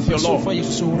Jesus as your sɛ ɔfa Lord,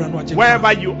 yesu sɛ owura no wagye nkwa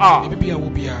wherever you are, ɛbɛbi a wo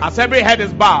biara as every head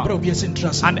is berɛ bowed obi asi ntira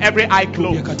ase and every eye obi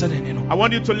closed, akata n'ani no I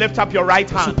want you to lift up your right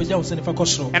sɛ hand ɔpagya wo sɛ nifa kɔ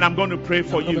soro and I'm going to pray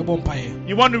for na you. ɔbɛbɔ mpaeɛ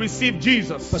You want to receive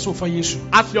Jesus pɛ sɛ ɔfa yesu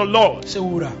as your Lord, sɛ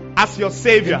owura as your ɛne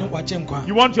Savior. wagye nkwa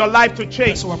You want your life to pɛ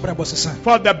change sɛ wabrabɔ sesa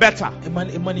for the better.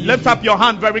 ɛma ne Lift up your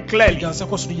hand very clearly pagya nsa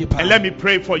kɔ soro yie paa and let me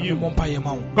pray for you. ɛbɔ mpaeɛ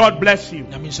ma wo God bless you.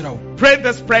 nyame nhyira wo Pray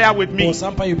this prayer with me. bɔ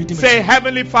saa mpaeɛ bi di Say,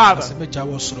 Heavenly Father. sɛ mɛgya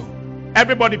wɔ soro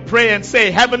Everybody pray and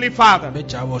say, Heavenly Father,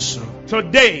 mɛgya wɔ soro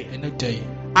today ɛnɛ da yi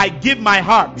I give my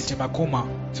heart mete makoma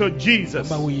to Jesus.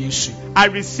 ma wo yesu I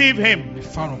receive Him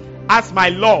mefa no as my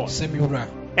Lord sɛ me wura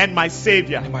and my ne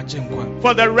Savior. magye nkwa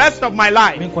For the rest of my me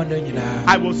life, nkwa nda nyinaa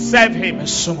I will serve Him.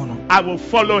 mɛsom no I will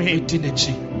follow Him. mɛdi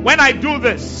n'akyi When I do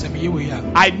this, sɛ meyɛ wei a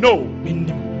I know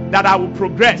menim that I will sɛ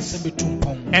progress metu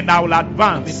mpɔn and I will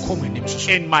advance mekɔ m'anim soso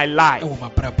in my life. ɛwɔ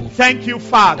m'abrabɔ Thank you, da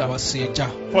Father, wase agya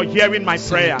for hearing my sɛ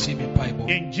prayer. wotie me mpaebɔ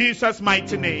In Jesus'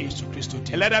 mighty name. yesu kristo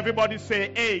din And let everybody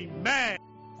say, Amen.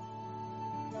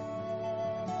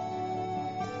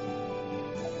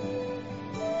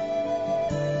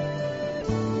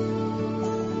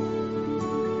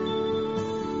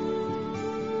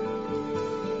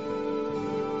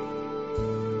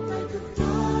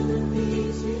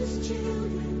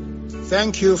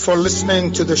 Thank you for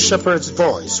listening to the Shepherd's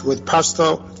Voice with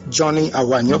Pastor Johnny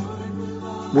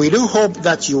Awanyo. We do hope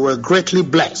that you were greatly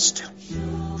blessed.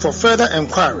 For further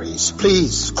enquiries,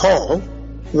 please call,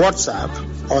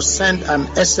 WhatsApp, or send an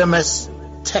SMS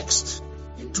text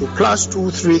to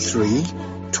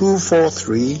 +233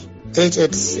 243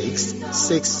 886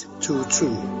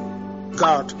 622.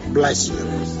 God bless you.